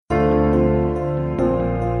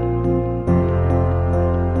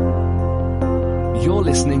You're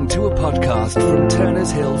listening to a podcast from Turners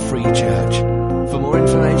Hill Free Church. For more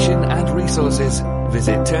information and resources,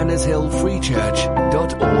 visit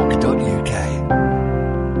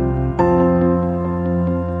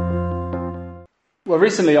turnershillfreechurch.org.uk. Well,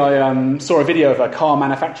 recently I saw a video of a car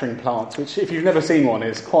manufacturing plant, which, if you've never seen one,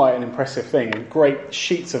 is quite an impressive thing. Great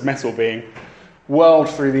sheets of metal being whirled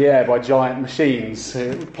through the air by giant machines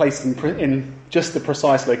placed in just the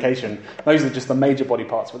precise location. Those are just the major body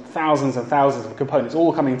parts, with thousands and thousands of components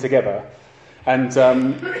all coming together and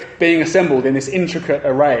being assembled in this intricate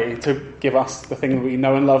array to give us the thing that we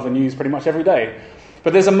know and love and use pretty much every day.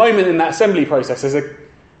 But there's a moment in that assembly process, there's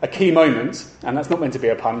a key moment, and that's not meant to be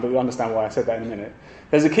a pun, but you'll understand why I said that in a minute.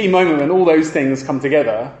 There's a key moment when all those things come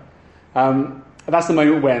together. That's the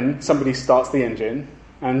moment when somebody starts the engine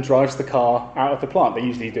and drives the car out of the plant. They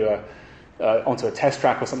usually do onto a test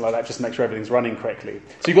track or something like that, just to make sure everything's running correctly.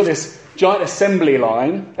 So you've got this giant assembly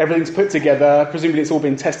line, everything's put together, presumably it's all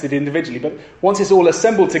been tested individually, but once it's all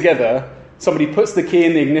assembled together, somebody puts the key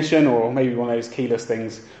in the ignition, or maybe one of those keyless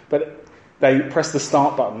things, but they press the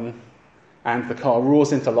start button and the car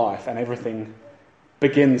roars into life and everything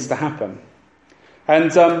begins to happen.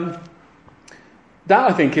 And that,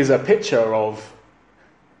 I think, is a picture of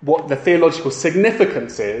what the theological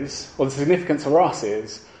significance is, or the significance for us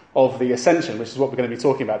is, of the ascension, which is what we're going to be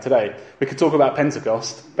talking about today. We could talk about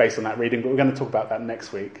Pentecost based on that reading, but we're going to talk about that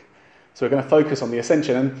next week. So we're going to focus on the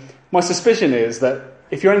ascension. And my suspicion is that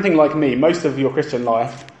if you're anything like me, most of your Christian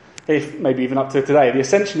life, if maybe even up to today, the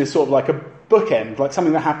ascension is sort of like a bookend, like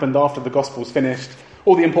something that happened after the gospel's finished,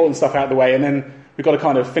 all the important stuff out of the way, and then we've got to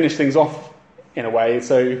kind of finish things off in a way.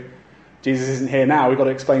 So Jesus isn't here now, we've got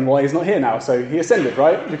to explain why he's not here now. So he ascended,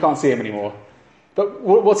 right? We can't see him anymore. But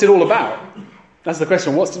what's it all about? That's the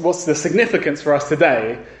question. What's the significance for us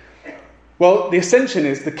today? Well, the ascension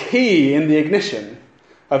is the key in the ignition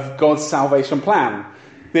of God's salvation plan.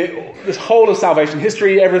 This whole of salvation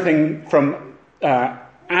history, everything from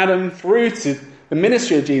Adam through to the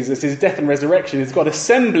ministry of Jesus, his death and resurrection, is God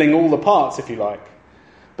assembling all the parts, if you like.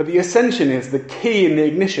 But the ascension is the key in the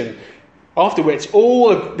ignition, after which all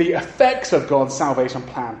of the effects of God's salvation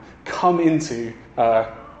plan begin to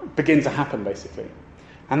happen, basically.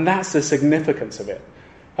 And that's the significance of it.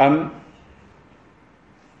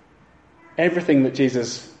 Everything that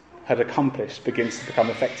Jesus had accomplished begins to become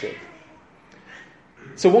effective.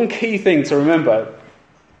 So one key thing to remember,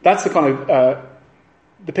 that's the kind of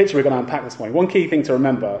the picture we're going to unpack this morning. One key thing to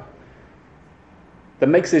remember that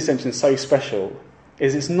makes the ascension so special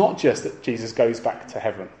is it's not just that Jesus goes back to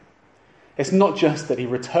heaven. It's not just that he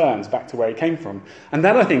returns back to where he came from. And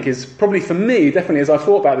that, I think, is probably for me, definitely as I've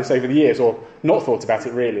thought about this over the years, or not thought about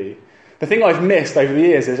it really, the thing I've missed over the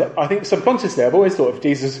years is, I think subconsciously, I've always thought of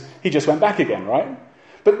Jesus, he just went back again, right?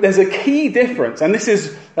 But there's a key difference, and this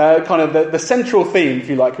is kind of the central theme, if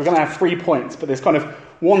you like. We're going to have 3 points, but there's kind of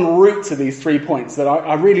one root to these 3 points that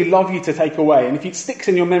I really love you to take away, and if it sticks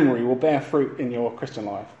in your memory, will bear fruit in your Christian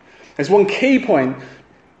life. There's one key point.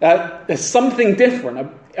 There's something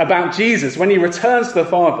different about Jesus when he returns to the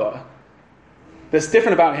Father that's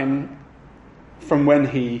different about him from when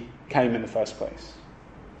he came in the first place.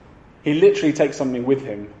 He literally takes something with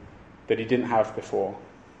him that he didn't have before.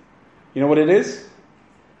 You know what it is?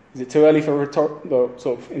 Is it too early for sort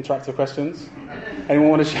of interactive questions?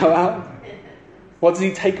 Anyone want to shout out? What does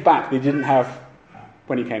he take back that he didn't have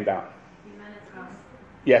when he came down? Humanity.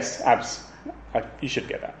 Yes, abs. You should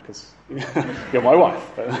get that because you're my wife.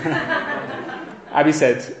 But Abby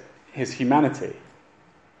said his humanity.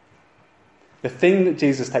 The thing that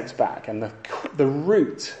Jesus takes back, and the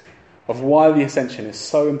root of why the ascension is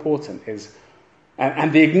so important is,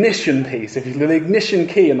 and the ignition piece, if you the ignition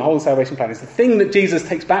key in the whole salvation plan, is the thing that Jesus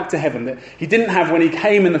takes back to heaven that he didn't have when he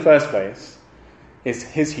came in the first place, is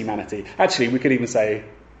his humanity. Actually, we could even say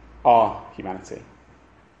our humanity.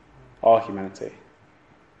 Our humanity.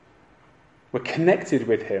 We're connected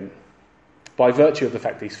with him by virtue of the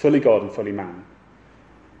fact that he's fully God and fully man.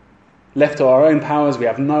 Left to our own powers, we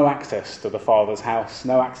have no access to the Father's house,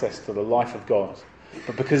 no access to the life of God.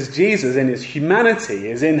 But because Jesus in his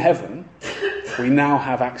humanity is in heaven, we now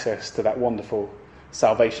have access to that wonderful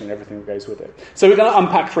salvation and everything that goes with it. So we're going to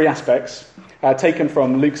unpack 3 aspects taken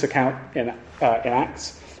from Luke's account in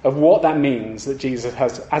Acts of what that means that Jesus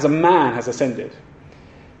has, as a man, has ascended.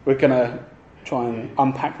 We're going to try and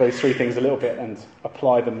unpack those 3 things a little bit and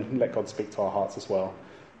apply them and let God speak to our hearts as well.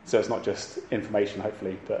 So it's not just information,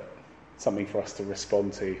 hopefully, but something for us to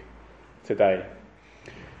respond to today.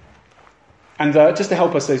 And just to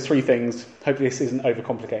help us, those 3 things, hopefully this isn't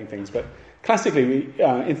overcomplicating things, but classically,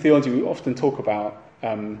 in theology, we often talk about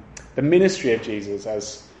the ministry of Jesus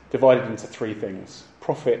as divided into 3 things: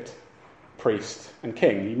 prophet, priest, and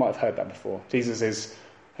king. You might have heard that before. Jesus is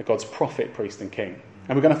God's prophet, priest, and king.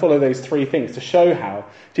 And we're going to follow those three things to show how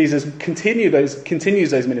Jesus continues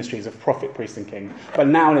those ministries of prophet, priest, and king, but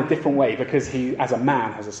now in a different way because he, as a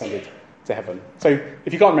man, has ascended to heaven. So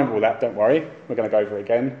if you can't remember all that, don't worry. We're going to go over it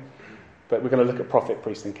again. But we're going to look at prophet,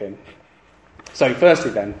 priest, and king. So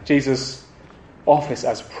firstly then, Jesus' office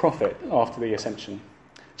as prophet after the ascension.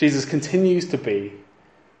 Jesus continues to be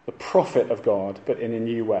the prophet of God, but in a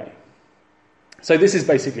new way. So this is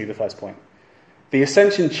basically the first point. The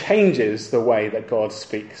ascension changes the way that God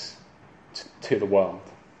speaks to the world.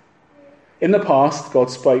 In the past, God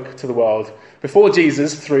spoke to the world before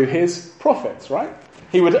Jesus through his prophets, right?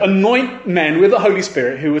 He would anoint men with the Holy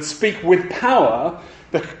Spirit who would speak with power,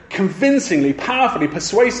 convincingly, powerfully,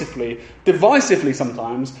 persuasively, divisively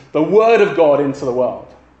sometimes, the word of God into the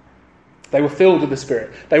world. They were filled with the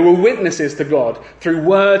Spirit. They were witnesses to God through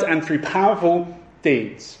word and through powerful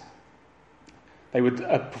deeds. They would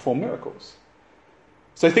perform miracles.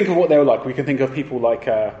 So think of what they were like. We can think of people like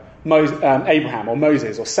Abraham or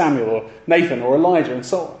Moses or Samuel or Nathan or Elijah and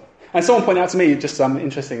so on. And someone pointed out to me just some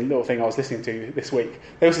interesting little thing I was listening to this week.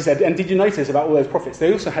 They also said, and did you notice about all those prophets?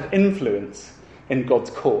 They also had influence in God's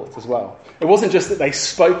court as well. It wasn't just that they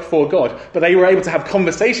spoke for God, but they were able to have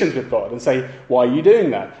conversations with God and say, why are you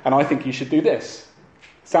doing that? And I think you should do this.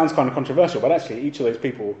 Sounds kind of controversial, but actually each of those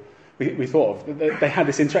people we thought of, they had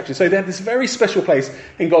this interaction. So they had this very special place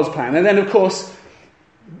in God's plan. And then, of course,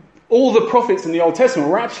 all the prophets in the Old Testament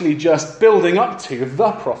were actually just building up to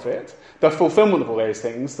the prophet, the fulfillment of all those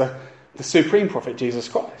things, the supreme prophet, Jesus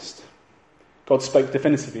Christ. God spoke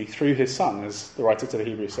definitively through his Son, as the writer to the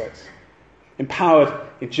Hebrews says. Empowered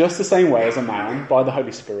in just the same way as a man by the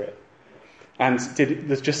Holy Spirit. And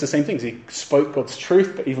did just the same things. He spoke God's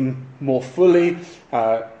truth, but even more fully,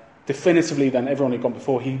 definitively than everyone who'd gone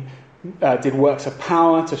before. He did works of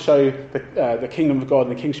power to show the kingdom of God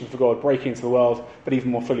and the kingship of God breaking into the world, but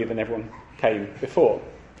even more fully than everyone came before.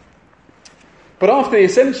 But after the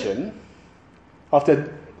ascension,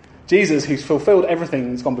 after Jesus, who's fulfilled everything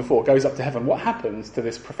that's gone before, goes up to heaven, what happens to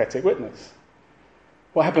this prophetic witness?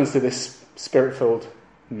 What happens to this spirit-filled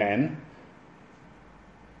men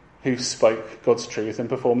who spoke God's truth and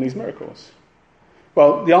performed these miracles?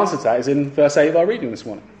 Well, the answer to that is in verse 8 of our reading this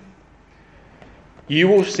morning. You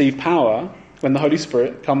will receive power when the Holy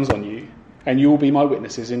Spirit comes on you, and you will be my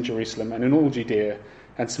witnesses in Jerusalem and in all Judea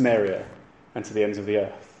and Samaria and to the ends of the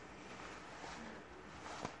earth.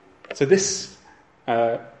 So this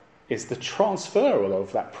is the transferal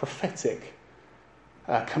of that prophetic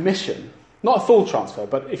commission. Not a full transfer,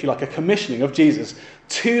 but if you like, a commissioning of Jesus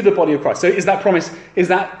to the body of Christ. So is that promise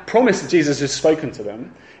that Jesus has spoken to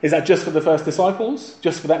them, is that just for the first disciples?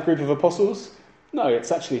 Just for that group of apostles? No,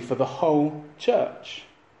 it's actually for the whole church.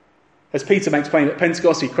 As Peter makes plain at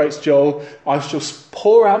Pentecost, he quotes Joel, I shall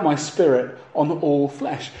pour out my Spirit on all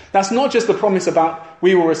flesh. That's not just the promise about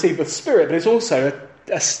we will receive the Spirit, but it's also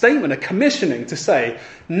a statement, a commissioning to say,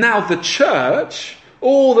 now the church,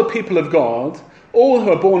 all the people of God, all who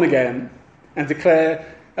are born again and declare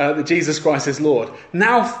that Jesus Christ is Lord,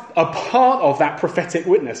 now a part of that prophetic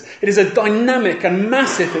witness. It is a dynamic and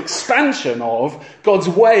massive expansion of God's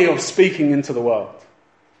way of speaking into the world.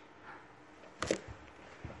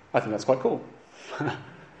 I think that's quite cool.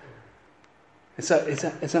 It's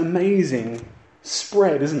an amazing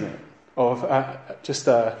spread, isn't it, of just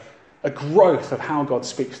a growth of how God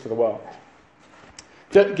speaks to the world.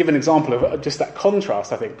 To give an example of just that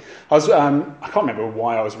contrast, I think. I can't remember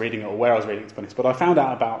why I was reading it or where I was reading it, to be honest, but I found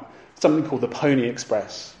out about something called the Pony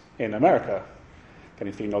Express in America.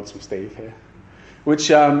 Getting a few nods from Steve here. Which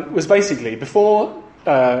was basically, before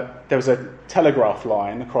there was a telegraph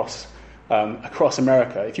line across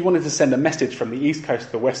America, if you wanted to send a message from the East Coast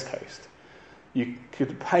to the West Coast, you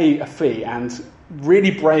could pay a fee, and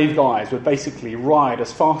really brave guys would basically ride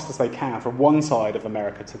as fast as they can from one side of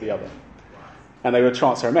America to the other. And they would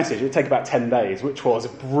transfer a message. It would take about 10 days, which was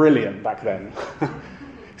brilliant back then.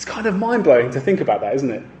 It's kind of mind-blowing to think about that, isn't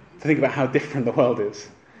it? To think about how different the world is.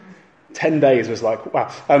 10 days was like, wow.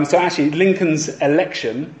 So actually, Lincoln's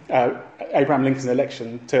election, Abraham Lincoln's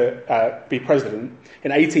election to be president in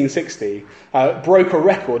 1860, broke a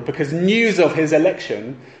record because news of his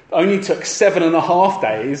election only took 7.5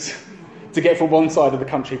 days to get from one side of the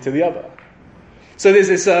country to the other. So there's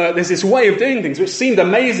this way of doing things which seemed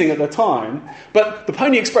amazing at the time, but the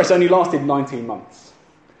Pony Express only lasted 19 months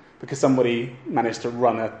because somebody managed to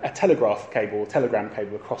run a telegram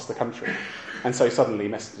cable across the country. And so suddenly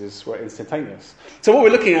messages were instantaneous. So what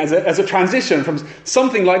we're looking at as a transition from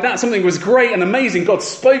something like that, something was great and amazing, God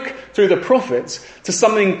spoke through the prophets, to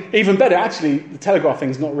something even better. Actually, the telegraph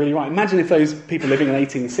thing's not really right. Imagine if those people living in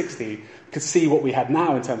 1860 could see what we had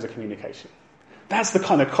now in terms of communication. That's the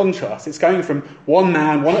kind of contrast. It's going from one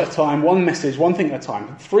man, one at a time, one message, one thing at a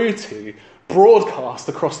time, through to broadcast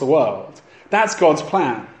across the world. That's God's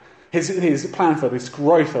plan. His plan for this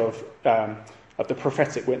growth of the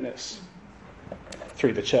prophetic witness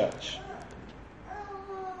through the church.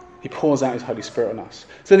 He pours out his Holy Spirit on us.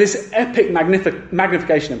 So this epic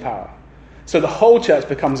magnification and power. So the whole church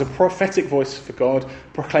becomes a prophetic voice for God,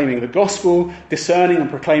 proclaiming the gospel, discerning and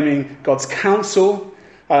proclaiming God's counsel,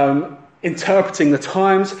 interpreting the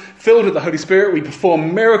times. Filled with the Holy Spirit, we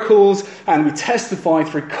perform miracles and we testify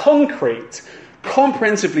through concrete,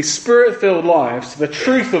 comprehensively Spirit-filled lives to the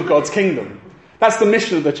truth of God's kingdom. That's the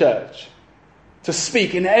mission of the church. To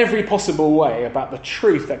speak in every possible way about the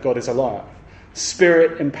truth that God is alive.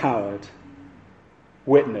 Spirit-empowered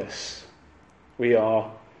witness. We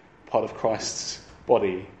are part of Christ's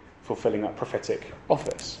body, fulfilling that prophetic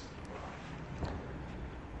office.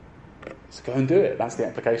 So go and do it. That's the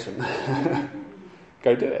application.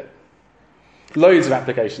 Go do it. Loads of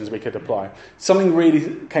applications we could apply. Something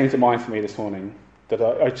really came to mind for me this morning that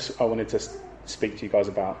I wanted to speak to you guys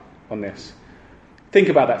about on this. Think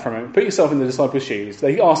about that for a moment. Put yourself in the disciples' shoes.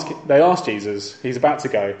 They ask Jesus, he's about to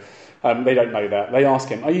go. They don't know that. They ask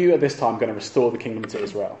him, are you at this time going to restore the kingdom to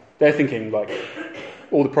Israel? They're thinking, like,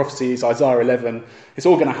 all the prophecies, Isaiah 11, it's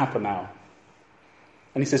all going to happen now.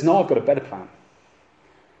 And he says, no, I've got a better plan.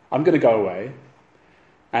 I'm going to go away,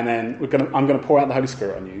 and then I'm going to pour out the Holy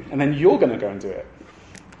Spirit on you, and then you're going to go and do it.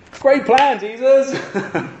 Great plan, Jesus!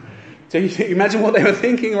 So you imagine what they were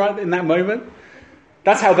thinking right in that moment?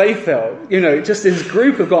 That's how they felt. Just this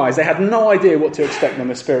group of guys, they had no idea what to expect when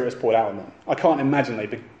the Spirit was poured out on them. I can't imagine they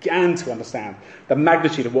began to understand the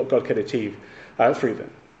magnitude of what God could achieve through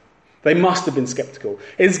them. They must have been sceptical.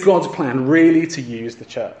 Is God's plan really to use the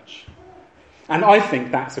church? And I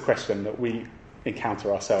think that's a question that we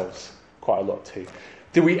encounter ourselves quite a lot too.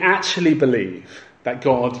 Do we actually believe that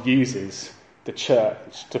God uses the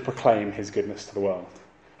church to proclaim his goodness to the world?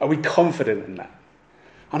 Are we confident in that?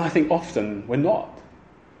 And I think often we're not.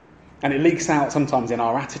 And it leaks out sometimes in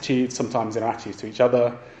our attitudes, sometimes in our attitudes to each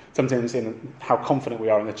other, sometimes in how confident we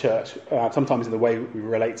are in the church, sometimes in the way we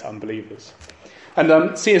relate to unbelievers.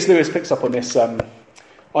 And C.S. Lewis picks up on this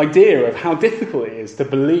idea of how difficult it is to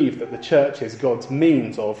believe that the church is God's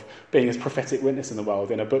means of being his prophetic witness in the world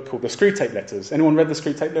in a book called The Screwtape Letters. Anyone read The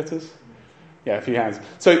Screwtape Letters? Yeah, a few hands.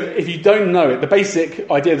 So if you don't know it, the basic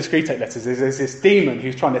idea of The Screwtape Letters is there's this demon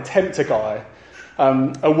who's trying to tempt a guy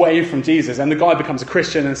away from Jesus, and the guy becomes a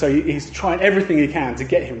Christian, and so he's trying everything he can to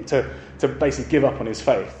get him to basically give up on his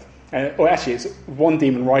faith. Or actually, it's one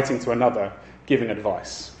demon writing to another, giving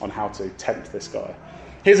advice on how to tempt this guy.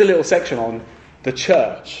 Here's a little section on the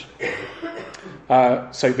church.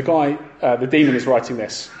 So the guy, the demon is writing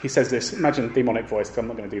this. He says this, imagine demonic voice, because I'm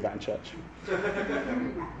not going to do that in church.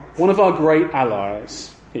 One of our great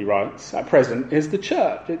allies, he writes, at present, is the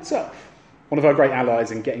church itself. One of our great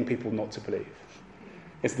allies in getting people not to believe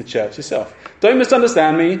is the church itself. Don't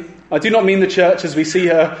misunderstand me. I do not mean the church as we see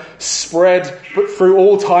her spread through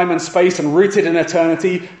all time and space and rooted in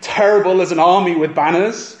eternity, terrible as an army with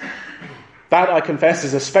banners. That, I confess,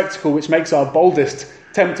 is a spectacle which makes our boldest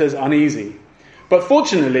tempters uneasy. But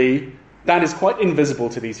fortunately, that is quite invisible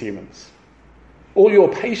to these humans. All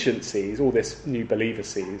your patient sees, all this new believer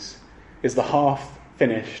sees, is the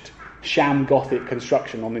half-finished, sham Gothic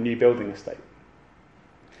construction on the new building estate.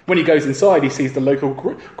 When he goes inside, he sees the local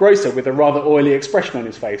grocer with a rather oily expression on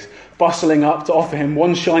his face, bustling up to offer him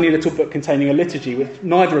one shiny little book containing a liturgy which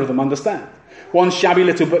neither of them understand. One shabby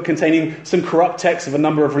little book containing some corrupt text of a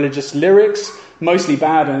number of religious lyrics, mostly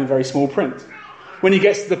bad and in very small print. When he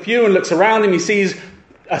gets to the pew and looks around him, he sees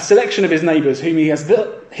a selection of his neighbours whom he has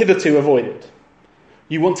hitherto avoided.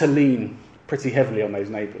 You want to lean pretty heavily on those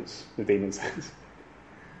neighbours, the demon says.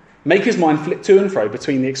 Make his mind flit to and fro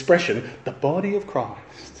between the expression, the body of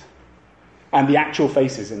Christ, and the actual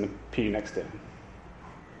faces in the pew next to him.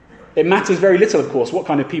 It matters very little, of course, what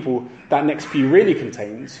kind of people that next pew really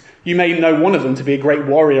contains. You may know one of them to be a great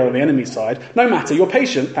warrior on the enemy's side. No matter, your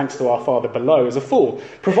patient, thanks to our Father below, is a fool,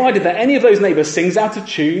 provided that any of those neighbours sings out of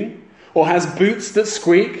tune, or has boots that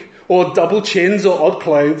squeak, or double chins or odd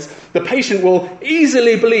clothes. The patient will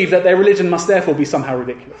easily believe that their religion must therefore be somehow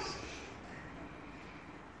ridiculous.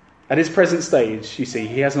 At his present stage, you see,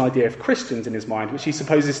 he has an idea of Christians in his mind, which he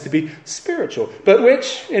supposes to be spiritual, but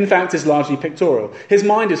which, in fact, is largely pictorial. His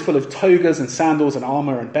mind is full of togas and sandals and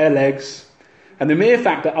armour and bare legs, And the mere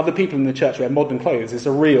fact that other people in the church wear modern clothes is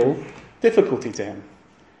a real difficulty to him.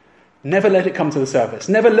 Never let it come to the surface.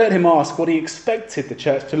 Never let him ask what he expected the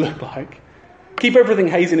church to look like. Keep everything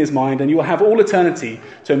hazy in his mind, and you will have all eternity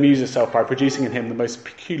to amuse yourself by producing in him the most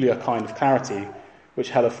peculiar kind of clarity which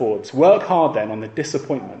hell affords. Work hard then on the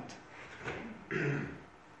disappointment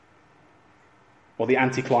or the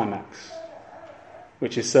anticlimax,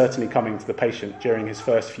 which is certainly coming to the patient during his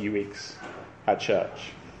first few weeks at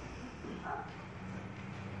church.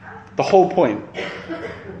 The whole point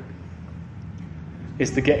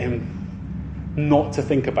is to get him not to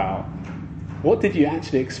think about, what did you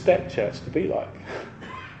actually expect church to be like?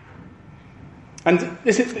 And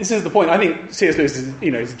this is the point. I think C.S. Lewis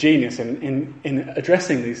is a genius in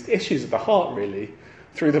addressing these issues of the heart, really,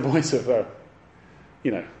 through the voice of a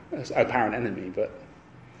apparent enemy. But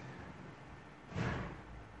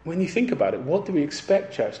when you think about it, what do we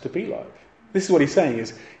expect church to be like? This is what he's saying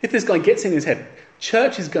is, if this guy gets in his head,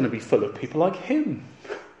 church is going to be full of people like him.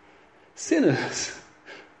 Sinners.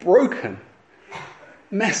 Broken.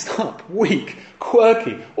 Messed up. Weak.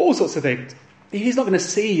 Quirky. All sorts of things. He's not going to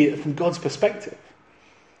see it from God's perspective.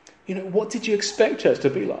 What did you expect church to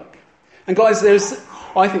be like? And guys,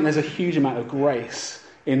 I think there's a huge amount of grace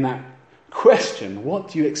in that question.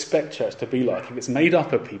 What do you expect church to be like if it's made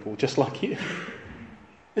up of people just like you?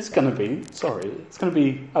 It's going to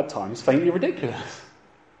be at times faintly ridiculous.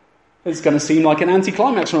 It's going to seem like an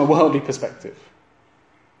anticlimax from a worldly perspective.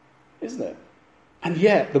 Isn't it? And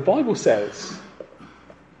yet, the Bible says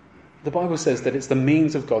that it's the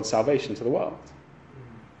means of God's salvation to the world.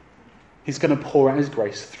 He's going to pour out his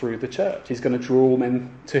grace through the church. He's going to draw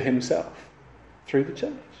men to himself through the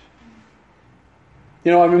church. I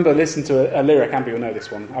remember listening to a lyric, Amber will know this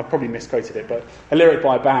one, I've probably misquoted it, but a lyric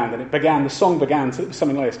by a band, and the song began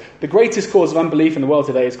something like this. The greatest cause of unbelief in the world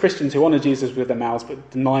today is Christians who honour Jesus with their mouths but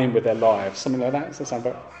deny him with their lives. Something like that. Does that sound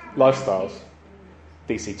about lifestyles?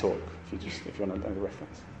 DC Talk, if you want to know the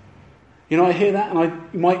reference. I hear that,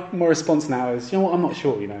 and my response now is, I'm not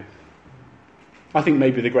sure, I think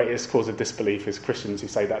maybe the greatest cause of disbelief is Christians who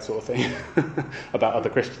say that sort of thing about other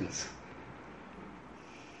Christians.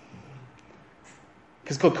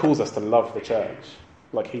 Because God calls us to love the church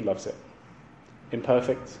like he loves it.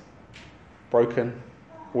 Imperfect, broken,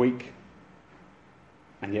 weak,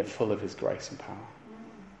 and yet full of his grace and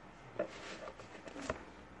power.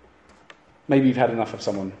 Maybe you've had enough of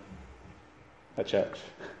someone at church.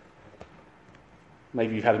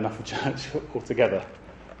 Maybe you've had enough of church altogether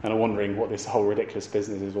and are wondering what this whole ridiculous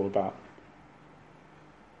business is all about.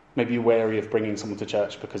 Maybe you're wary of bringing someone to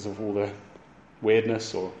church because of all the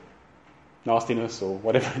weirdness or nastiness or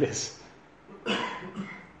whatever it is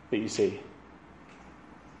that you see.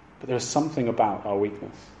 But there is something about our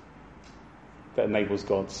weakness that enables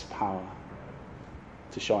God's power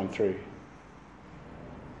to shine through.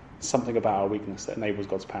 Something about our weakness that enables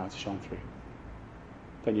God's power to shine through.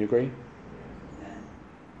 Don't you agree?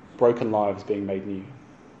 Broken lives being made new.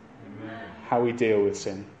 Amen. How we deal with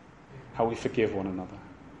sin. How we forgive one another.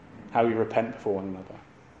 How we repent before one another.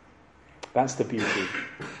 That's the beauty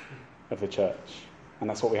of the church. And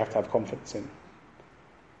that's what we have to have confidence in.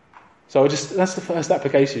 So that's the first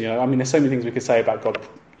application. There's so many things we could say about God,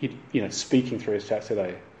 speaking through his church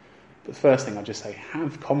today. But the first thing I'd just say,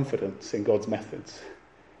 have confidence in God's methods.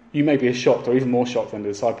 You may be as shocked or even more shocked than the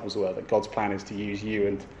disciples were that God's plan is to use you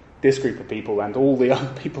and this group of people and all the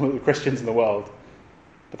other people, the Christians in the world.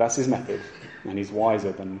 But that's his method, and he's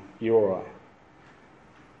wiser than you or I.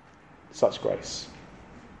 Such grace.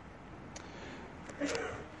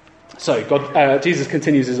 So Jesus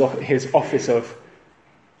continues his office of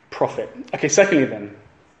prophet. Okay, secondly then,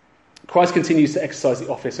 Christ continues to exercise the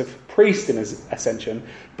office of priest in his ascension,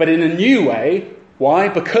 but in a new way. Why?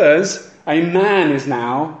 Because a man is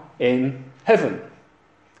now in heaven.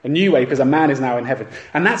 A new way, because a man is now in heaven.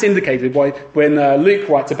 And that's indicated by when Luke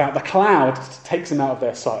writes about the cloud takes him out of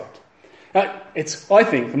their sight. I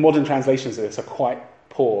think the modern translations of this are quite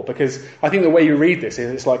poor, because I think the way you read this is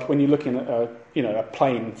it's like when you're looking at a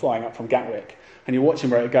plane flying up from Gatwick and you're watching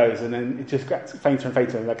where it goes, and then it just gets fainter and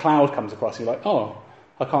fainter, and the cloud comes across, and you're like, oh,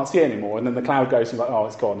 I can't see it anymore. And then the cloud goes, and you're like, oh,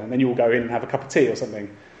 it's gone. And then you all go in and have a cup of tea or something.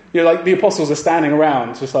 Like the apostles are standing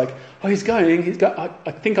around, just like, oh, he's going.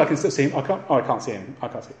 I think I can still see him. I can't see him. I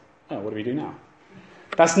can't see him. Oh, what do we do now?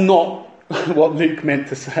 That's not what Luke meant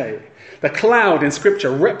to say. The cloud in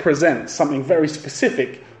Scripture represents something very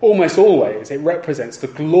specific, almost always. It represents the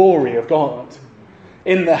glory of God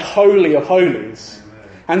in the Holy of Holies.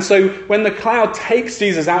 And so when the cloud takes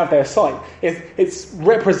Jesus out of their sight, it's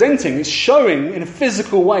showing in a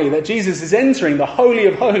physical way that Jesus is entering the Holy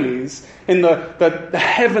of Holies in the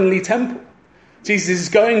heavenly temple. Jesus is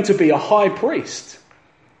going to be a high priest.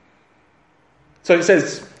 So it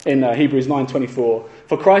says in Hebrews 9:24,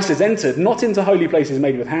 "For Christ has entered not into holy places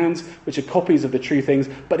made with hands, which are copies of the true things,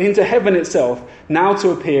 but into heaven itself, now to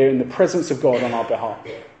appear in the presence of God on our behalf."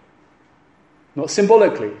 Not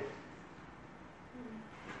symbolically,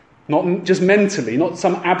 not just mentally, not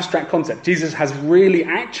some abstract concept. Jesus has really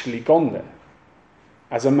actually gone there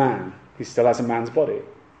as a man. He still has a man's body.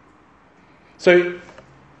 So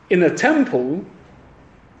in the temple,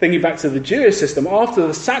 thinking back to the Jewish system, after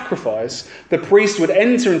the sacrifice, the priest would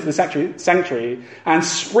enter into the sanctuary and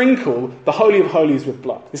sprinkle the Holy of Holies with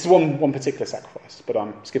blood. This is one particular sacrifice, but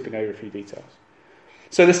I'm skipping over a few details.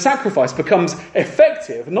 So the sacrifice becomes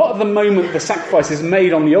effective, not at the moment the sacrifice is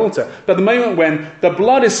made on the altar, but the moment when the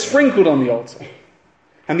blood is sprinkled on the altar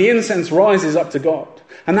and the incense rises up to God.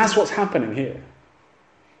 And that's what's happening here.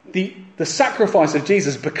 The sacrifice of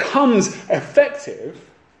Jesus becomes effective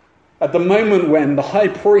at the moment when the high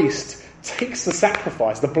priest takes the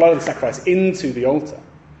sacrifice, the blood of the sacrifice, into the altar.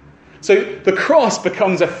 So the cross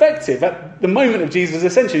becomes effective at the moment of Jesus'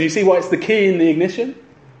 ascension. You see why it's the key in the ignition?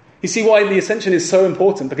 You see why the ascension is so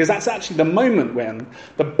important? Because that's actually the moment when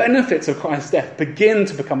the benefits of Christ's death begin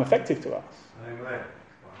to become effective to us. Amen.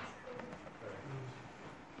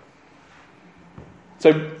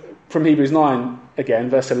 So from Hebrews 9, again,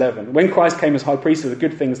 verse 11. "When Christ came as high priest of the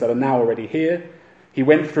good things that are now already here, he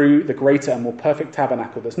went through the greater and more perfect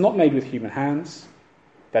tabernacle that's not made with human hands,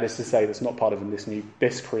 that is to say, that's not part of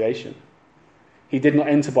this creation. He did not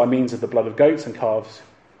enter by means of the blood of goats and calves,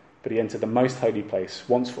 but he entered the most holy place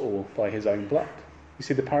once for all by his own blood." You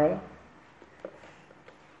see the parallel?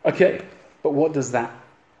 Okay, but what does that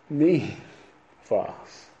mean for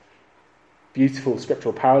us? Beautiful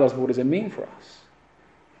scriptural parallels, but what does it mean for us?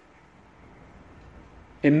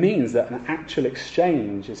 It means that an actual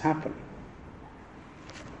exchange is happening.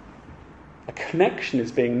 A connection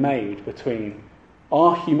is being made between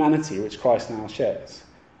our humanity, which Christ now shares,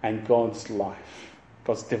 and God's life,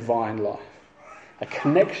 God's divine life. A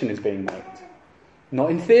connection is being made.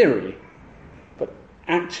 Not in theory, but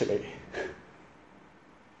actually.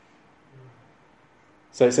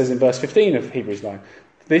 So it says in verse 15 of Hebrews 9,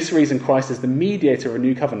 "For this reason Christ is the mediator of a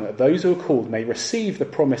new covenant, that those who are called may receive the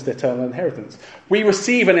promised eternal inheritance." We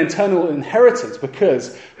receive an eternal inheritance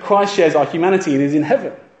because Christ shares our humanity and is in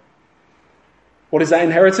heaven. What is that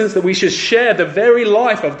inheritance? That we should share the very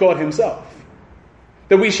life of God himself.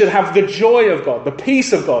 That we should have the joy of God, the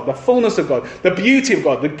peace of God, the fullness of God, the beauty of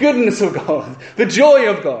God, the goodness of God, the joy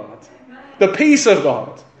of God, the peace of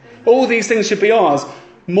God. All these things should be ours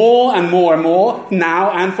more and more and more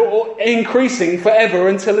now and for increasing forever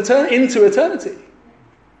until into eternity.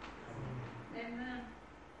 Amen.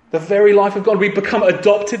 The very life of God. We become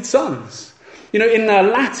adopted sons. You know, in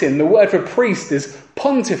Latin, the word for priest is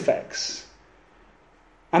pontifex.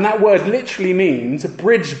 And that word literally means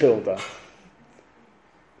bridge builder.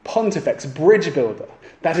 Pontifex, bridge builder.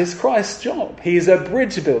 That is Christ's job. He is a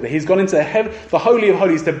bridge builder. He's gone into the Holy of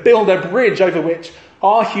Holies to build a bridge over which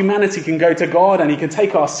our humanity can go to God, and he can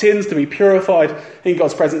take our sins to be purified in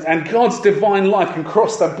God's presence, and God's divine life can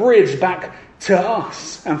cross the bridge back to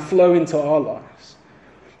us and flow into our lives.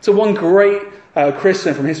 So one great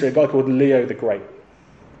Christian from history, a guy called Leo the Great,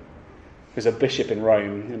 who was a bishop in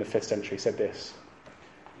Rome in the 5th century, said this: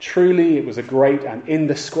 "Truly it was a great and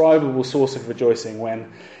indescribable source of rejoicing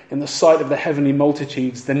when, in the sight of the heavenly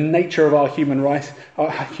multitudes, the nature of our human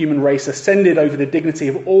race ascended over the dignity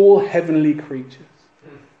of all heavenly creatures,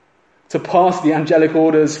 to pass the angelic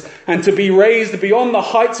orders and to be raised beyond the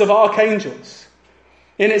heights of archangels.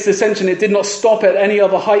 In its ascension, it did not stop at any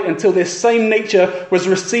other height until this same nature was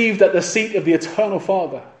received at the seat of the eternal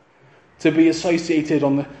Father, to be associated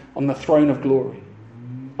on the throne of glory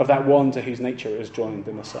of that one to whose nature is joined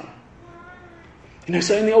in the Son." You know,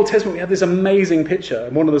 so in the Old Testament, we have this amazing picture.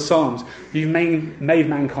 In one of the Psalms, "You made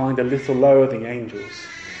mankind a little lower than the angels.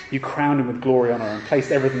 You crowned him with glory, honour, and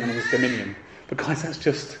placed everything under his dominion." But guys, that's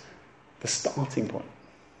just the starting point.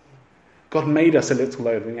 God made us a little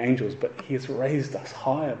lower than the angels, but he has raised us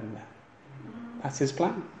higher than that. That's his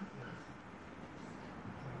plan.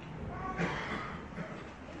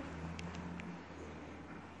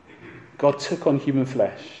 God took on human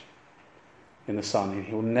flesh in the Son, and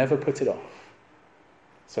he will never put it off,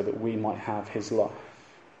 so that we might have his life.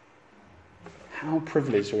 How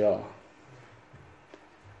privileged we are.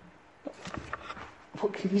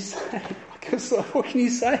 What can you say? What can you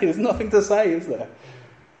say? There's nothing to say, is there?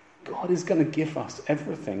 God is going to give us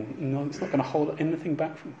everything. No, it's not going to hold anything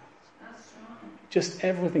back from us. Just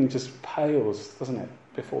everything just pales, doesn't it,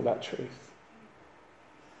 before that truth.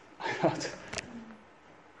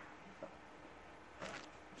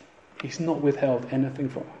 He's not withheld anything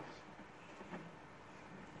from us.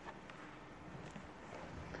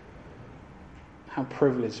 How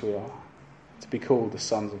privileged we are to be called the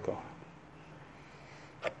sons of God.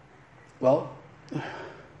 Well,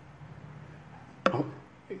 I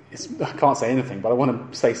can't say anything, but I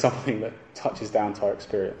want to say something that touches down to our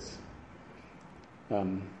experience.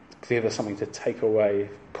 Give us something to take away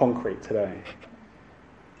concrete today.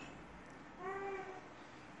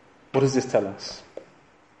 What does this tell us?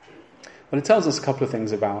 Well, it tells us a couple of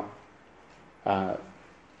things about how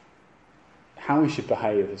we should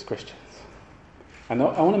behave as Christians. And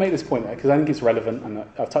I want to make this point because I think it's relevant, and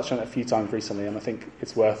I've touched on it a few times recently, and I think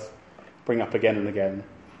it's worth bringing up again and again.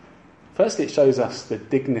 Firstly, it shows us the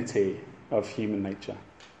dignity of human nature.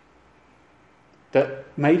 That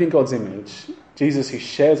made in God's image, Jesus, who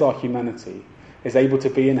shares our humanity, is able to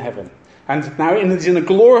be in heaven. And now he's in a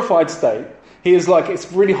glorified state. He is like,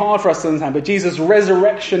 it's really hard for us to understand, but Jesus'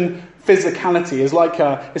 resurrection physicality is like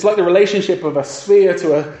it's like the relationship of a sphere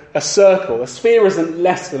to a circle. A sphere isn't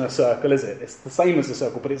less than a circle, is it? It's the same as a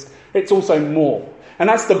circle, but it's also more. And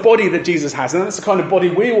that's the body that Jesus has, and that's the kind of body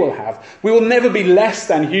we will have. We will never be less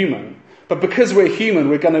than human, but because we're human,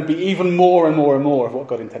 we're going to be even more and more and more of what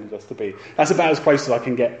God intended us to be. That's about as close as I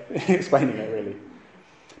can get explaining it, really.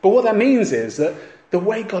 But what that means is that the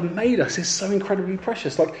way God made us is so incredibly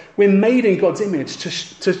precious. Like, we're made in God's image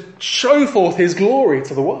to show forth his glory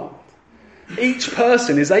to the world. Each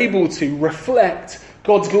person is able to reflect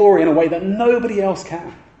God's glory in a way that nobody else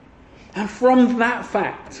can. And from that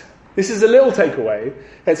fact, this is a little takeaway.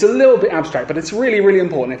 It's a little bit abstract, but it's really, really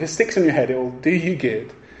important. If it sticks in your head, it will do you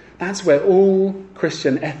good. That's where all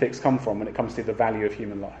Christian ethics come from when it comes to the value of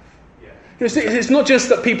human life. It's not just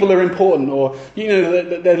that people are important or,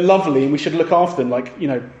 that they're lovely and we should look after them like,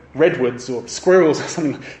 redwoods or squirrels or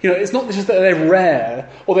something. It's not just that they're rare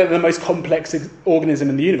or they're the most complex organism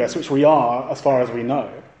in the universe, which we are as far as we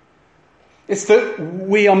know. It's that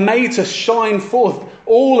we are made to shine forth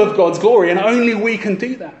all of God's glory, and only we can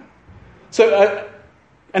do that. So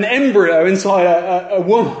an embryo inside a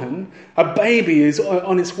woman, a baby is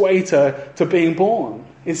on its way to being born,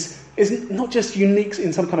 is not just unique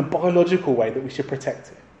in some kind of biological way that we should protect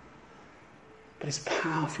it, but it's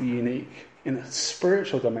powerfully unique in a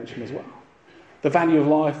spiritual dimension as well. The value of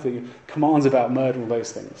life, the commands about murder, all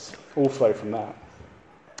those things, all flow from that.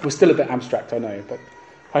 We're still a bit abstract, I know, but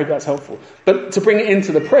I hope that's helpful. But to bring it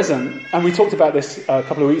into the present, and we talked about this a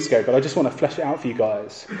couple of weeks ago, but I just want to flesh it out for you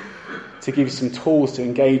guys to give you some tools to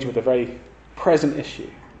engage with a very present issue.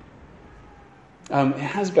 It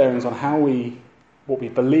has bearings on what we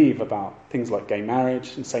believe about things like gay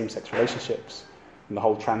marriage and same-sex relationships and the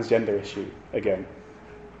whole transgender issue again.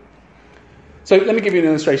 So let me give you an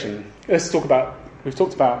illustration. We've talked about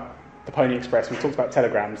the Pony Express, we've talked about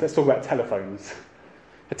telegrams, let's talk about telephones.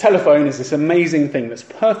 A telephone is this amazing thing that's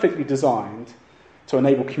perfectly designed to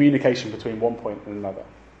enable communication between one point and another.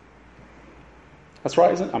 That's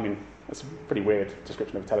right, isn't it? I mean, that's a pretty weird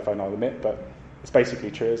description of a telephone, I'll admit, but it's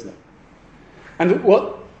basically true, isn't it? And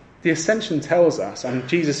what the Ascension tells us, and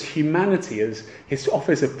Jesus' humanity as his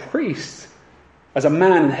office of priest, as a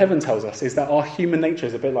man in heaven tells us, is that our human nature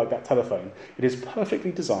is a bit like that telephone. It is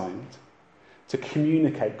perfectly designed to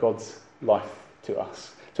communicate God's life to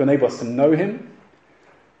us, to enable us to know him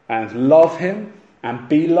and love him and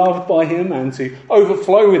be loved by him and to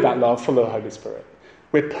overflow with that love full of the Holy Spirit.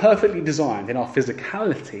 We're perfectly designed in our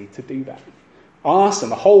physicality to do that. Us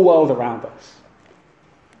and the whole world around us.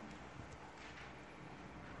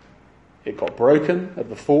 It got broken at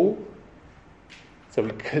the fall, so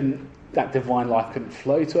that divine life couldn't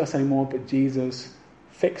flow to us anymore, but Jesus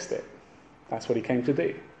fixed it. That's what he came to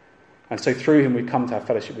do. And so through him we come to have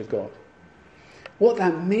fellowship with God. What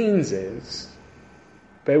that means is,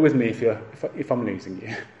 bear with me if I'm losing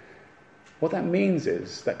you. What that means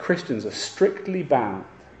is that Christians are strictly bound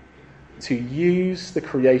to use the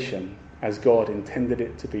creation as God intended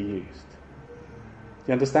it to be used. Do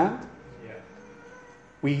you understand? Yeah.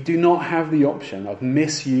 We do not have the option of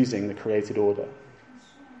misusing the created order.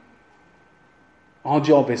 Our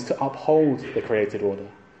job is to uphold the created order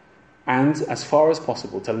and, as far as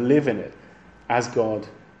possible, to live in it as God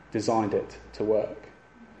designed it to work.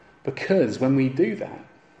 Because when we do that,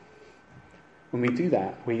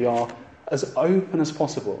 we are as open as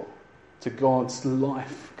possible to God's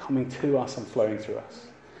life coming to us and flowing through us.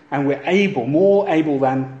 And we're more able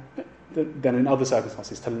than in other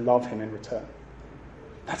circumstances to love him in return.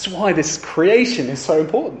 That's why this creation is so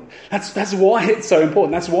important. That's why it's so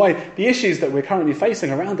important. That's why the issues that we're currently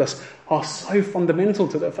facing around us are so fundamental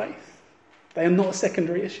to the faith. They are not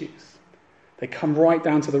secondary issues. They come right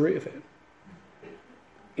down to the root of it.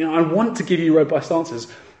 I want to give you robust answers,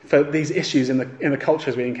 for these issues in the culture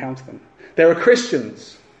as we encounter them. There are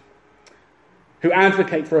Christians who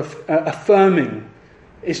advocate for affirming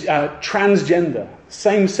transgender,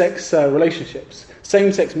 same-sex relationships,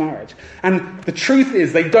 same-sex marriage. And the truth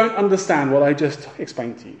is they don't understand what I just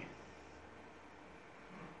explained to you.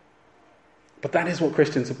 But that is what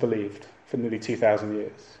Christians have believed for nearly 2,000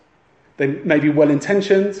 years. They may be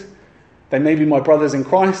well-intentioned. They may be my brothers in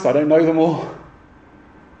Christ. I don't know them all.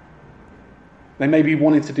 They may be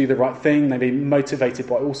wanting to do the right thing. They may be motivated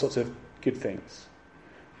by all sorts of good things.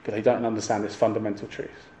 But they don't understand this fundamental truth.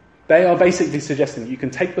 They are basically suggesting that you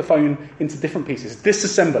can take the phone into different pieces,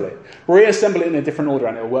 disassemble it, reassemble it in a different order,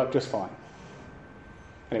 and it'll work just fine.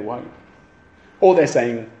 And it won't. Or they're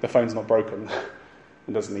saying the phone's not broken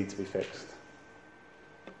and doesn't need to be fixed.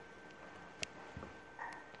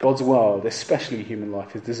 God's world, especially human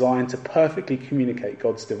life, is designed to perfectly communicate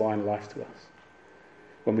God's divine life to us.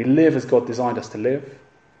 When we live as God designed us to live,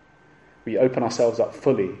 we open ourselves up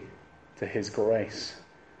fully to his grace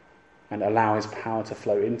and allow his power to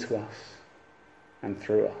flow into us and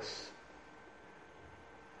through us.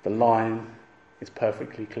 The line is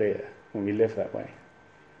perfectly clear when we live that way.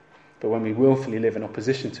 But when we willfully live in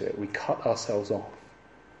opposition to it, we cut ourselves off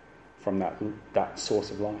from that source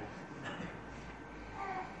of life.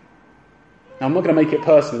 Now, I'm not going to make it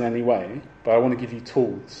personal in any way, but I want to give you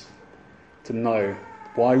tools to know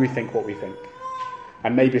why we think what we think.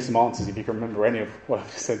 And maybe some answers, if you can remember any of what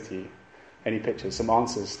I've just said to you, any pictures, some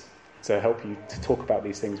answers to help you to talk about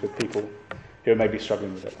these things with people who are maybe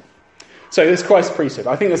struggling with it. So this Christ priesthood.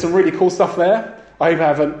 I think there's some really cool stuff there. I hope I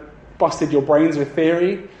haven't busted your brains with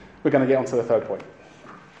theory. We're going to get on to the third point.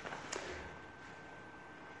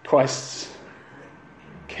 Christ's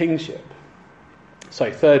kingship.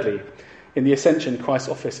 So thirdly, in the ascension, Christ's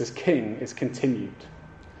office as king is continued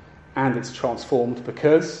and it's transformed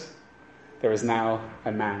because there is now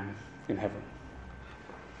a man in heaven.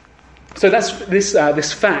 So that's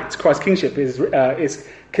this fact, Christ's kingship is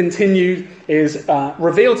continued, is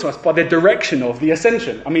revealed to us by the direction of the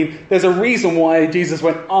ascension. I mean, there's a reason why Jesus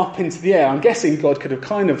went up into the air. I'm guessing God could have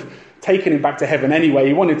kind of taken him back to heaven any way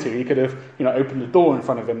he wanted to. He could have, opened the door in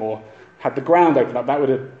front of him or had the ground open up. That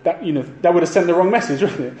would have sent the wrong message,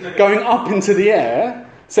 wouldn't it? Going up into the air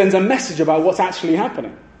sends a message about what's actually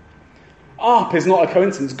happening. Up is not a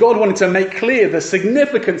coincidence. God wanted to make clear the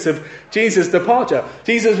significance of Jesus' departure.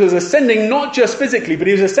 Jesus was ascending not just physically, but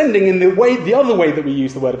he was ascending in the other way that we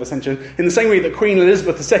use the word of ascension, in the same way that Queen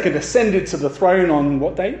Elizabeth II ascended to the throne on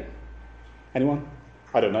what date? Anyone?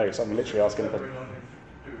 I don't know, so I'm literally asking.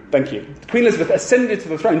 Thank you. Queen Elizabeth ascended to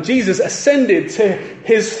the throne. Jesus ascended to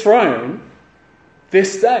his throne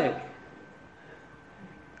this day.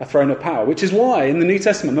 A throne of power, which is why in the New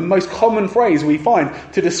Testament the most common phrase we find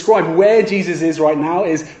to describe where Jesus is right now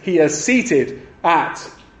is he is seated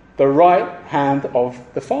at the right hand of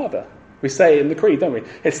the Father. We say it in the Creed, don't we?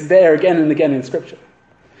 It's there again and again in Scripture.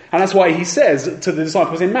 And that's why he says to the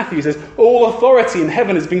disciples in Matthew, he says, all authority in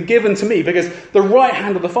heaven has been given to me, because the right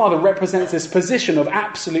hand of the Father represents this position of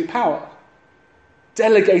absolute power.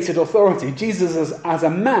 Delegated authority. Jesus as a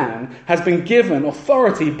man has been given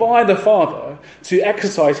authority by the Father to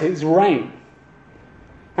exercise his reign.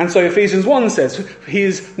 And so Ephesians 1 says he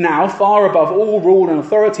is now far above all rule and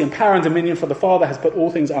authority and power and dominion, for the Father has put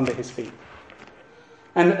all things under his feet.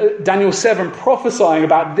 And Daniel 7 prophesying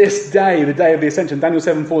about this day, the day of the ascension, Daniel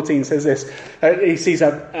 7:14 says this, he sees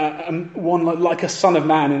one like a son of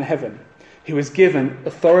man in heaven. He was given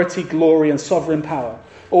authority, glory and sovereign power.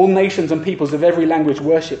 All nations and peoples of every language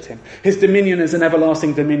worshipped him. His dominion is an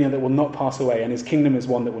everlasting dominion that will not pass away, and his kingdom is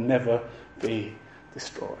one that will never be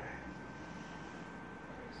destroyed.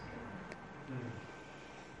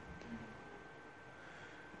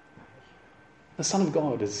 The Son of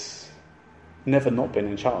God has never not been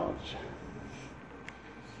in charge.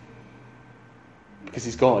 Because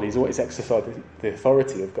he's God, he's always exercised the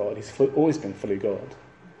authority of God. He's always been fully God.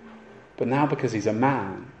 But now because he's a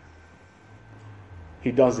man,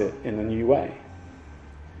 he does it in a new way.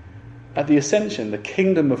 At the ascension, the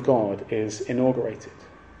kingdom of God is inaugurated.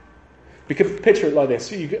 We could picture it like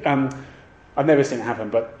this. I've never seen it happen,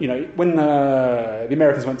 but when the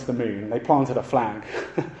Americans went to the moon, they planted a flag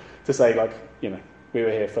to say, we were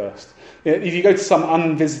here first. If you go to some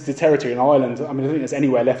unvisited territory in Ireland, I don't think there's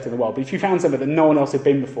anywhere left in the world, but if you found somewhere that no one else had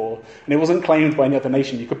been before, and it wasn't claimed by any other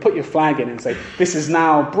nation, you could put your flag in and say, this is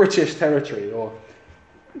now British territory, or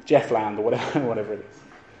Jeffland, or whatever it is.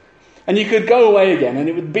 And you could go away again, and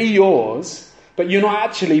it would be yours, but you're not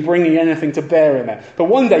actually bringing anything to bear in there. But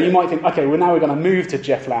one day you might think, okay, well, now we're going to move to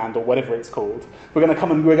Jeffland or whatever it's called. We're going to come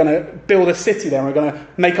and we're going to build a city there and we're going to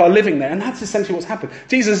make our living there. And that's essentially what's happened.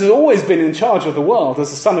 Jesus has always been in charge of the world as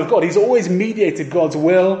the Son of God. He's always mediated God's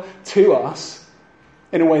will to us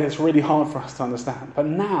in a way that's really hard for us to understand. But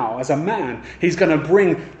now, as a man, he's going to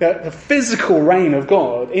bring the physical reign of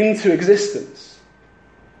God into existence.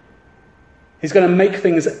 He's going to make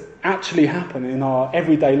things actually happen in our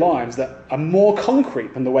everyday lives that are more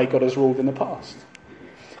concrete than the way God has ruled in the past.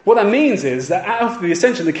 What that means is that after the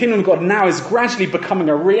ascension, the kingdom of God now is gradually becoming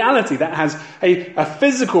a reality that has a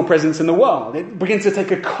physical presence in the world. It begins to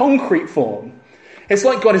take a concrete form. It's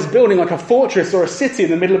like God is building like a fortress or a city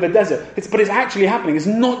in the middle of a desert. But it's actually happening. It's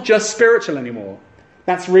not just spiritual anymore.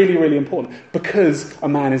 That's really, really important because a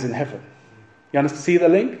man is in heaven. You understand? See the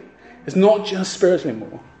link? It's not just spiritual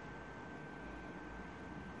anymore.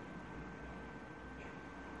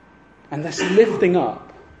 And this lifting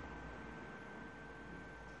up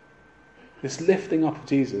of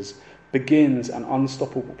Jesus begins an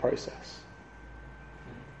unstoppable process.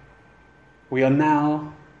 We are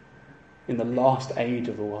now in the last age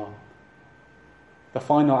of the world. The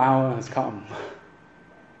final hour has come.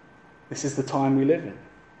 This is the time we live in.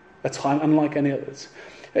 A time unlike any others.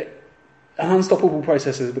 An unstoppable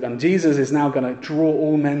process has begun. Jesus is now going to draw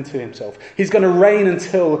all men to himself. He's going to reign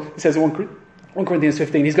until, it says in 1 Corinthians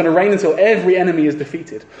 15, he's going to reign until every enemy is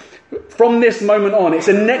defeated. From this moment on, it's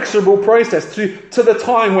an inexorable process to the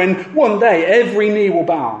time when one day every knee will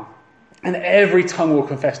bow and every tongue will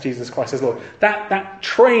confess Jesus Christ as Lord. That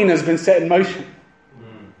train has been set in motion.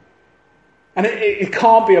 And it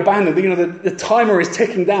can't be abandoned. You know, the timer is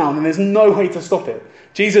ticking down and there's no way to stop it.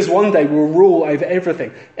 Jesus one day will rule over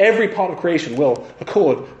everything. Every part of creation will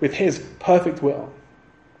accord with his perfect will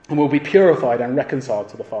and will be purified and reconciled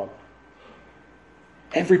to the Father.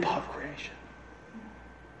 Every part of creation.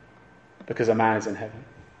 Because a man is in heaven.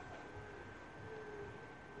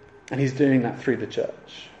 And he's doing that through the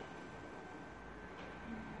church.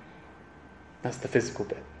 That's the physical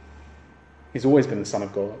bit. He's always been the Son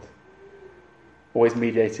of God. Always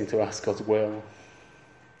mediating to us God's will.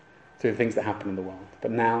 Through things that happen in the world.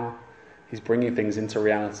 But now he's bringing things into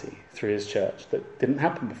reality through his church that didn't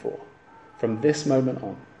happen before. From this moment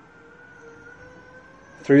on.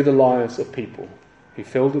 Through the lives of people who,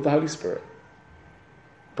 filled with the Holy Spirit,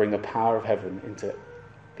 bring the power of heaven into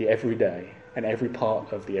the everyday and every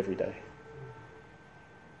part of the everyday.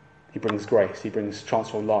 He brings grace. He brings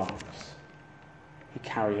transformed lives. He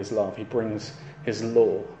carries his love. He brings his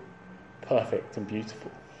law, perfect and beautiful,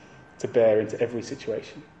 to bear into every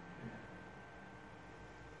situation.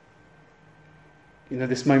 You know,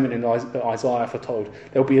 this moment in Isaiah foretold,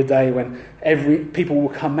 there'll be a day when many people will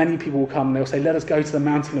come, and they'll say, let us go to the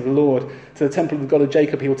mountain of the Lord, to the temple of the God of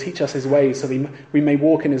Jacob. He will teach us his ways so that we may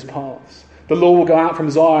walk in his paths. The law will go out from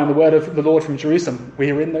Zion, the word of the Lord from Jerusalem. We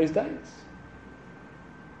are in those days.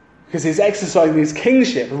 Because he's exercising his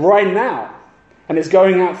kingship right now. And it's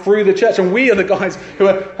going out through the church. And we are the guys who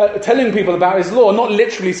are telling people about his law, not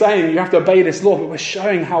literally saying you have to obey this law, but we're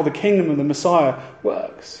showing how the kingdom of the Messiah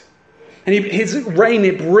works. And his reign,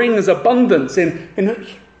 it brings abundance in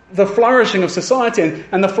the flourishing of society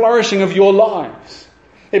and the flourishing of your lives.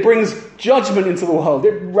 It brings judgment into the world.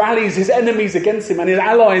 It rallies his enemies against him and his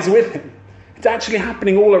allies with him. It's actually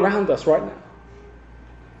happening all around us right now.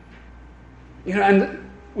 You know,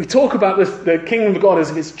 and we talk about the kingdom of God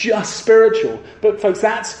as if it's just spiritual. But folks,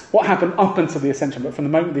 that's what happened up until the ascension. But from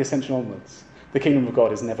the moment of the ascension onwards, the kingdom of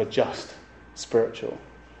God is never just spiritual.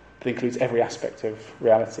 It includes every aspect of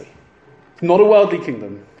reality. It's not a worldly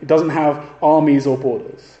kingdom. It doesn't have armies or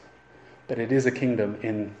borders. But it is a kingdom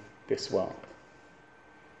in this world.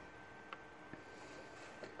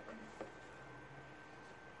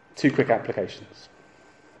 Two quick applications.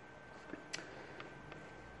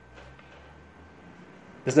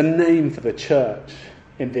 There's a name for the church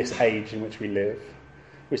in this age in which we live,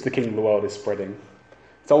 which the kingdom of the world is spreading.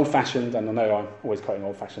 It's old-fashioned, and I know I'm always quoting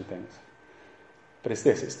old-fashioned things. But it's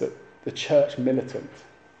this, it's the church militant.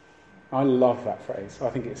 I love that phrase. I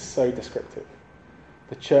think it's so descriptive.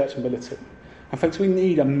 The church militant. And folks, we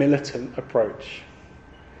need a militant approach.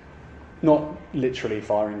 Not literally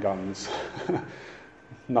firing guns.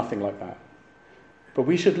 Nothing like that. But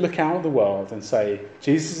we should look out at the world and say,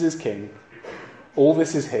 Jesus is king. All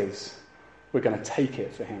this is his. We're going to take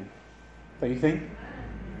it for him. Don't you think?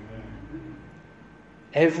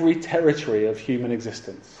 Every territory of human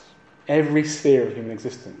existence, every sphere of human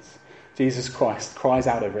existence, Jesus Christ cries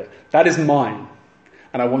out over it. That is mine.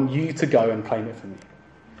 And I want you to go and claim it for me.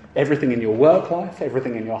 Everything in your work life,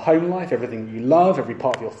 everything in your home life, everything you love, every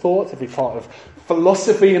part of your thoughts, every part of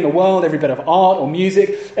philosophy in the world, every bit of art or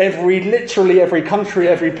music, literally every country,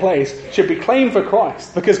 every place should be claimed for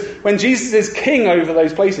Christ. Because when Jesus is king over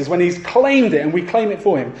those places, when he's claimed it and we claim it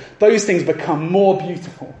for him, those things become more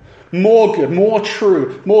beautiful, more good, more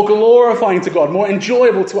true, more glorifying to God, more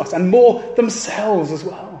enjoyable to us, and more themselves as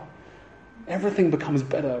well. Everything becomes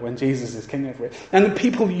better when Jesus is king over it. And the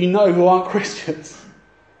people you know who aren't Christians,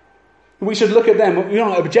 we should look at them. We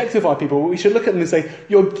don't objectify people. We should look at them and say,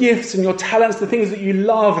 your gifts and your talents, the things that you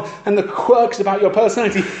love and the quirks about your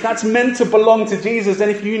personality, that's meant to belong to Jesus.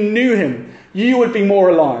 And if you knew him, you would be more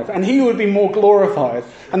alive and he would be more glorified.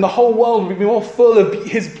 And the whole world would be more full of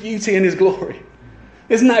his beauty and his glory.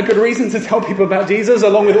 Isn't that a good reason to tell people about Jesus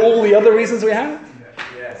along with all the other reasons we have?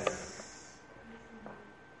 Yes.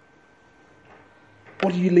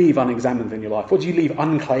 What do you leave unexamined in your life? What do you leave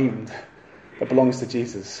unclaimed that belongs to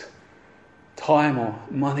Jesus? Time or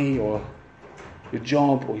money or your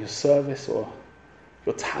job or your service or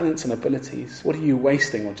your talents and abilities? What are you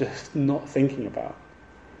wasting or just not thinking about?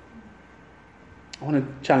 I want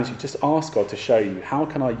to challenge you, just ask God to show you, how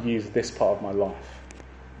can I use this part of my life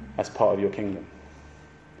as part of your kingdom?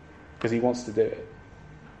 Because he wants to do it.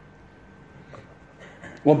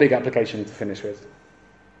 One big application to finish with.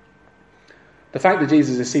 The fact that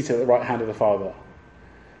Jesus is seated at the right hand of the Father,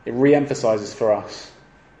 it re-emphasises for us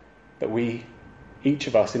that we, each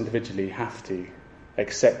of us individually, have to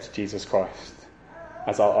accept Jesus Christ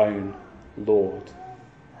as our own Lord.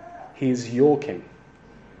 He is your King.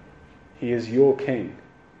 He is your King.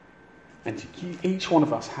 And each one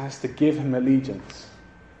of us has to give him allegiance.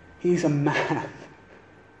 He's a man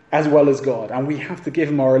as well as God, and we have to give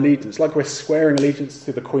him our allegiance, like we're swearing allegiance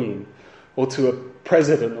to the Queen or to a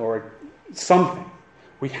president or something.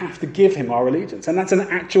 We have to give him our allegiance, and that's an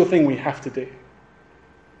actual thing we have to do.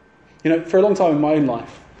 You know, for a long time in my own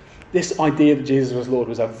life, this idea that Jesus was Lord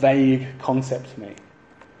was a vague concept to me.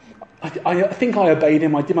 I think I obeyed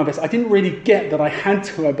him, I did my best. I didn't really get that I had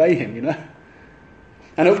to obey him, you know.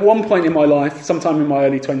 And at one point in my life, sometime in my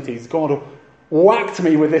early 20s, God whacked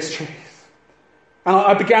me with this truth. And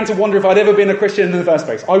I began to wonder if I'd ever been a Christian in the first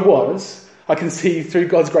place. I was. I can see through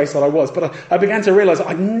God's grace that I was. But I began to realise that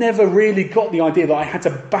I'd never really got the idea that I had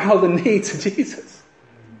to bow the knee to Jesus.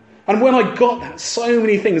 And when I got that, so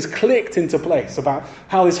many things clicked into place about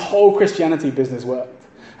how this whole Christianity business worked.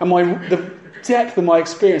 And the depth of my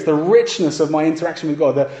experience, the richness of my interaction with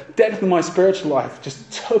God, the depth of my spiritual life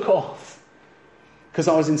just took off. Because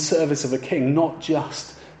I was in service of a king, not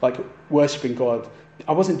just like worshipping God.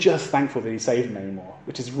 I wasn't just thankful that he saved me anymore,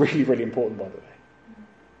 which is really, really important, by the way.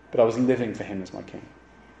 But I was living for him as my king.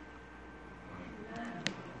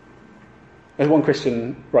 As one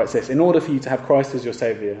Christian writes this, in order for you to have Christ as your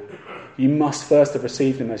Saviour, you must first have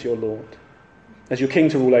received him as your Lord, as your king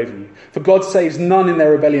to rule over you. For God saves none in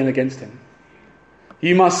their rebellion against him.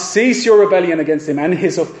 You must cease your rebellion against him and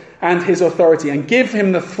his authority and give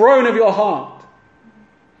him the throne of your heart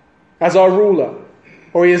as our ruler,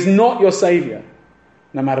 or he is not your Saviour,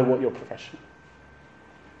 no matter what your profession.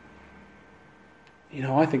 You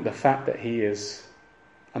know, I think the fact that he is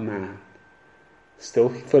a man, still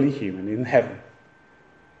fully human in heaven,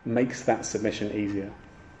 makes that submission easier.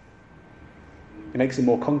 It makes it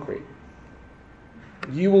more concrete.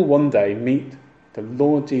 You will one day meet the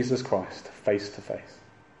Lord Jesus Christ face to face.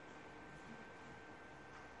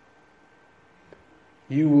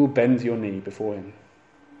 You will bend your knee before him,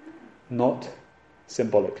 not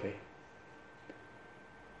symbolically.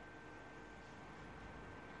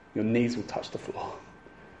 Your knees will touch the floor.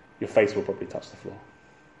 Your face will probably touch the floor.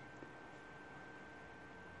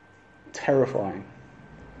 Terrifying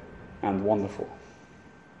and wonderful.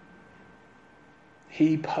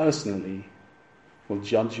 He personally will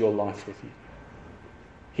judge your life with you.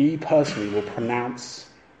 He personally will pronounce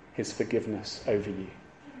his forgiveness over you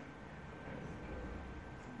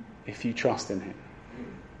if you trust in him.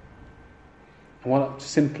 And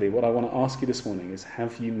what I want to ask you this morning is,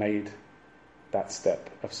 have you made that step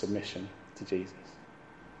of submission to Jesus?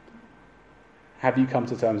 Have you come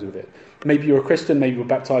to terms with it? Maybe you're a Christian, maybe you were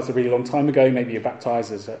baptised a really long time ago, maybe you're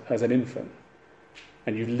baptised as an infant,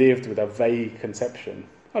 and you've lived with a vague conception,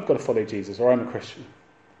 I've got to follow Jesus, or I'm a Christian.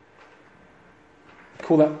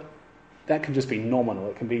 That can just be nominal.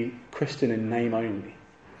 It can be Christian in name only.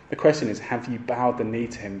 The question is, have you bowed the knee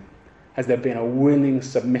to him? Has there been a willing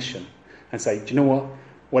submission and say, do you know what?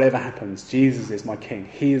 Whatever happens, Jesus is my king.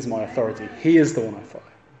 He is my authority. He is the one I follow.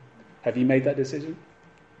 Have you made that decision?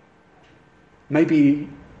 Maybe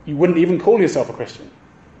you wouldn't even call yourself a Christian.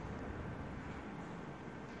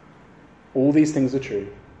 All these things are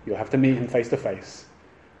true. You'll have to meet him face to face.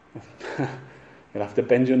 You'll have to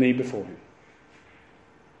bend your knee before him.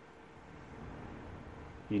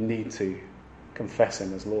 You need to confess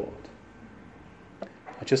him as Lord.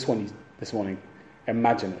 I just want you this morning,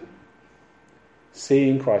 imagine it.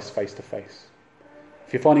 Seeing Christ face to face.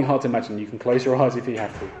 If you're finding it hard to imagine, you can close your eyes if you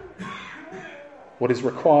have to. What is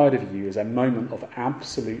required of you is a moment of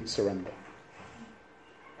absolute surrender.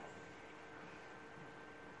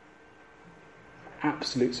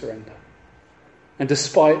 Absolute surrender. And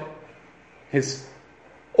despite his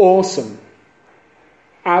awesome,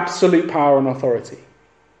 absolute power and authority,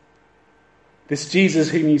 this Jesus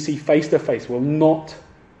whom you see face to face will not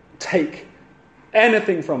take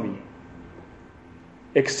anything from you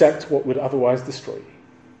except what would otherwise destroy you.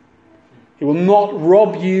 He will not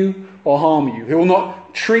rob you or harm you. He will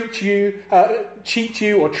not cheat you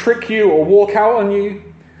or trick you or walk out on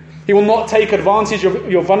you. He will not take advantage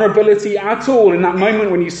of your vulnerability at all in that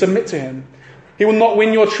moment when you submit to him. He will not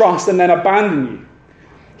win your trust and then abandon you.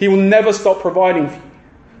 He will never stop providing for you.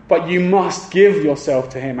 But you must give yourself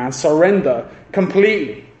to him and surrender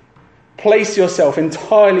completely. Place yourself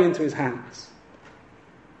entirely into his hands.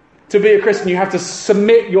 To be a Christian, you have to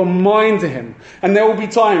submit your mind to him. And there will be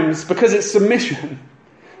times, because it's submission,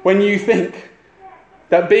 when you think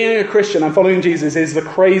that being a Christian and following Jesus is the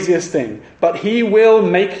craziest thing. But he will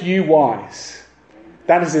make you wise.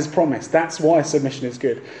 That is his promise. That's why submission is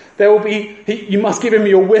good. You must give him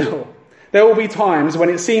your will. There will be times when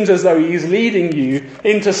it seems as though he's leading you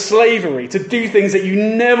into slavery, to do things that you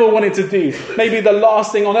never wanted to do. Maybe the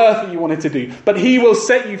last thing on earth that you wanted to do. But he will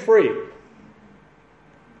set you free.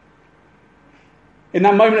 In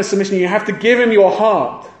that moment of submission, you have to give him your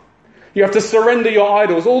heart. You have to surrender your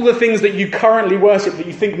idols, all the things that you currently worship, that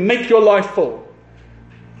you think make your life full.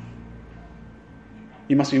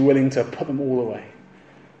 You must be willing to put them all away.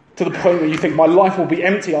 To the point where you think, my life will be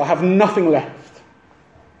empty, I'll have nothing left.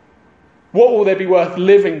 What will there be worth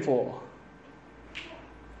living for?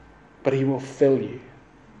 But he will fill you.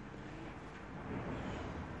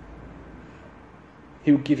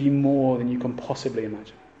 He will give you more than you can possibly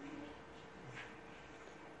imagine.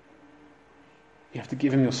 You have to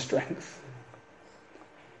give him your strength.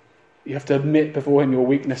 You have to admit before him your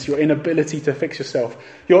weakness, your inability to fix yourself,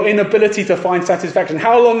 your inability to find satisfaction.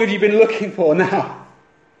 How long have you been looking for now?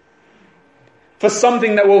 For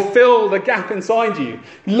something that will fill the gap inside you.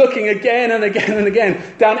 Looking again and again and again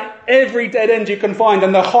down every dead end you can find,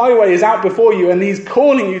 and the highway is out before you and he's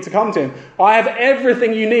calling you to come to him. I have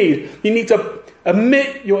everything you need. You need to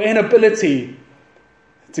admit your inability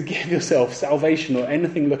to give yourself salvation or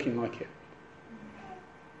anything looking like it.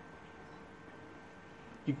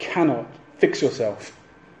 You cannot fix yourself.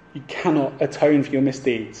 You cannot atone for your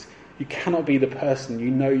misdeeds. You cannot be the person you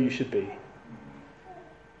know you should be.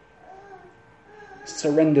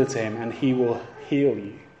 Surrender to him and he will heal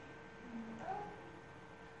you.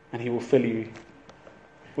 And he will fill you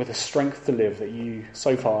with a strength to live that you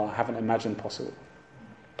so far haven't imagined possible.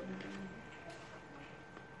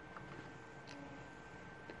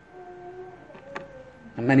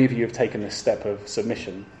 And many of you have taken this step of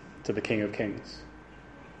submission to the King of Kings.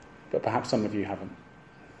 But perhaps some of you haven't.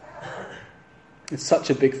 It's such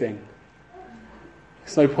a big thing.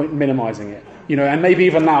 There's no point minimizing it. And maybe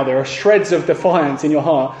even now there are shreds of defiance in your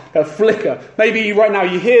heart that flicker. Maybe right now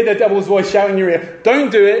you hear the devil's voice shouting in your ear, don't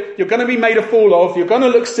do it, you're going to be made a fool of, you're going to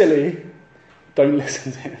look silly. Don't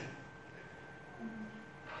listen to him.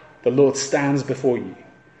 The Lord stands before you.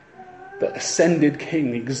 The ascended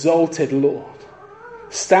King, the exalted Lord,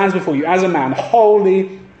 stands before you as a man,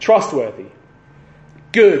 holy, trustworthy,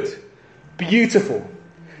 good, beautiful.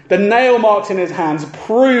 The nail marks in his hands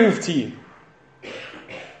prove to you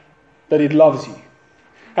that he loves you.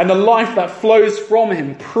 And the life that flows from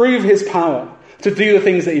him prove his power to do the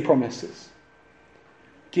things that he promises.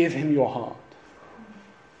 Give him your heart.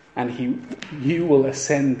 And you will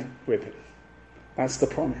ascend with him. That's the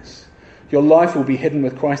promise. Your life will be hidden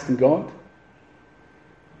with Christ in God.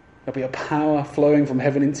 There'll be a power flowing from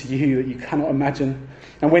heaven into you that you cannot imagine.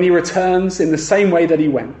 And when he returns in the same way that he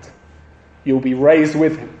went, you'll be raised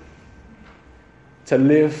with him to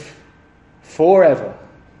live forever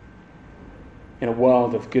in a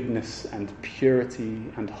world of goodness and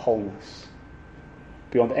purity and wholeness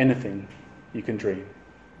beyond anything you can dream.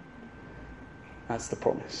 That's the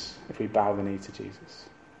promise if we bow the knee to Jesus.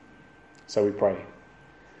 So we pray,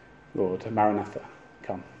 Lord, Maranatha,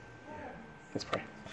 come. Let's pray.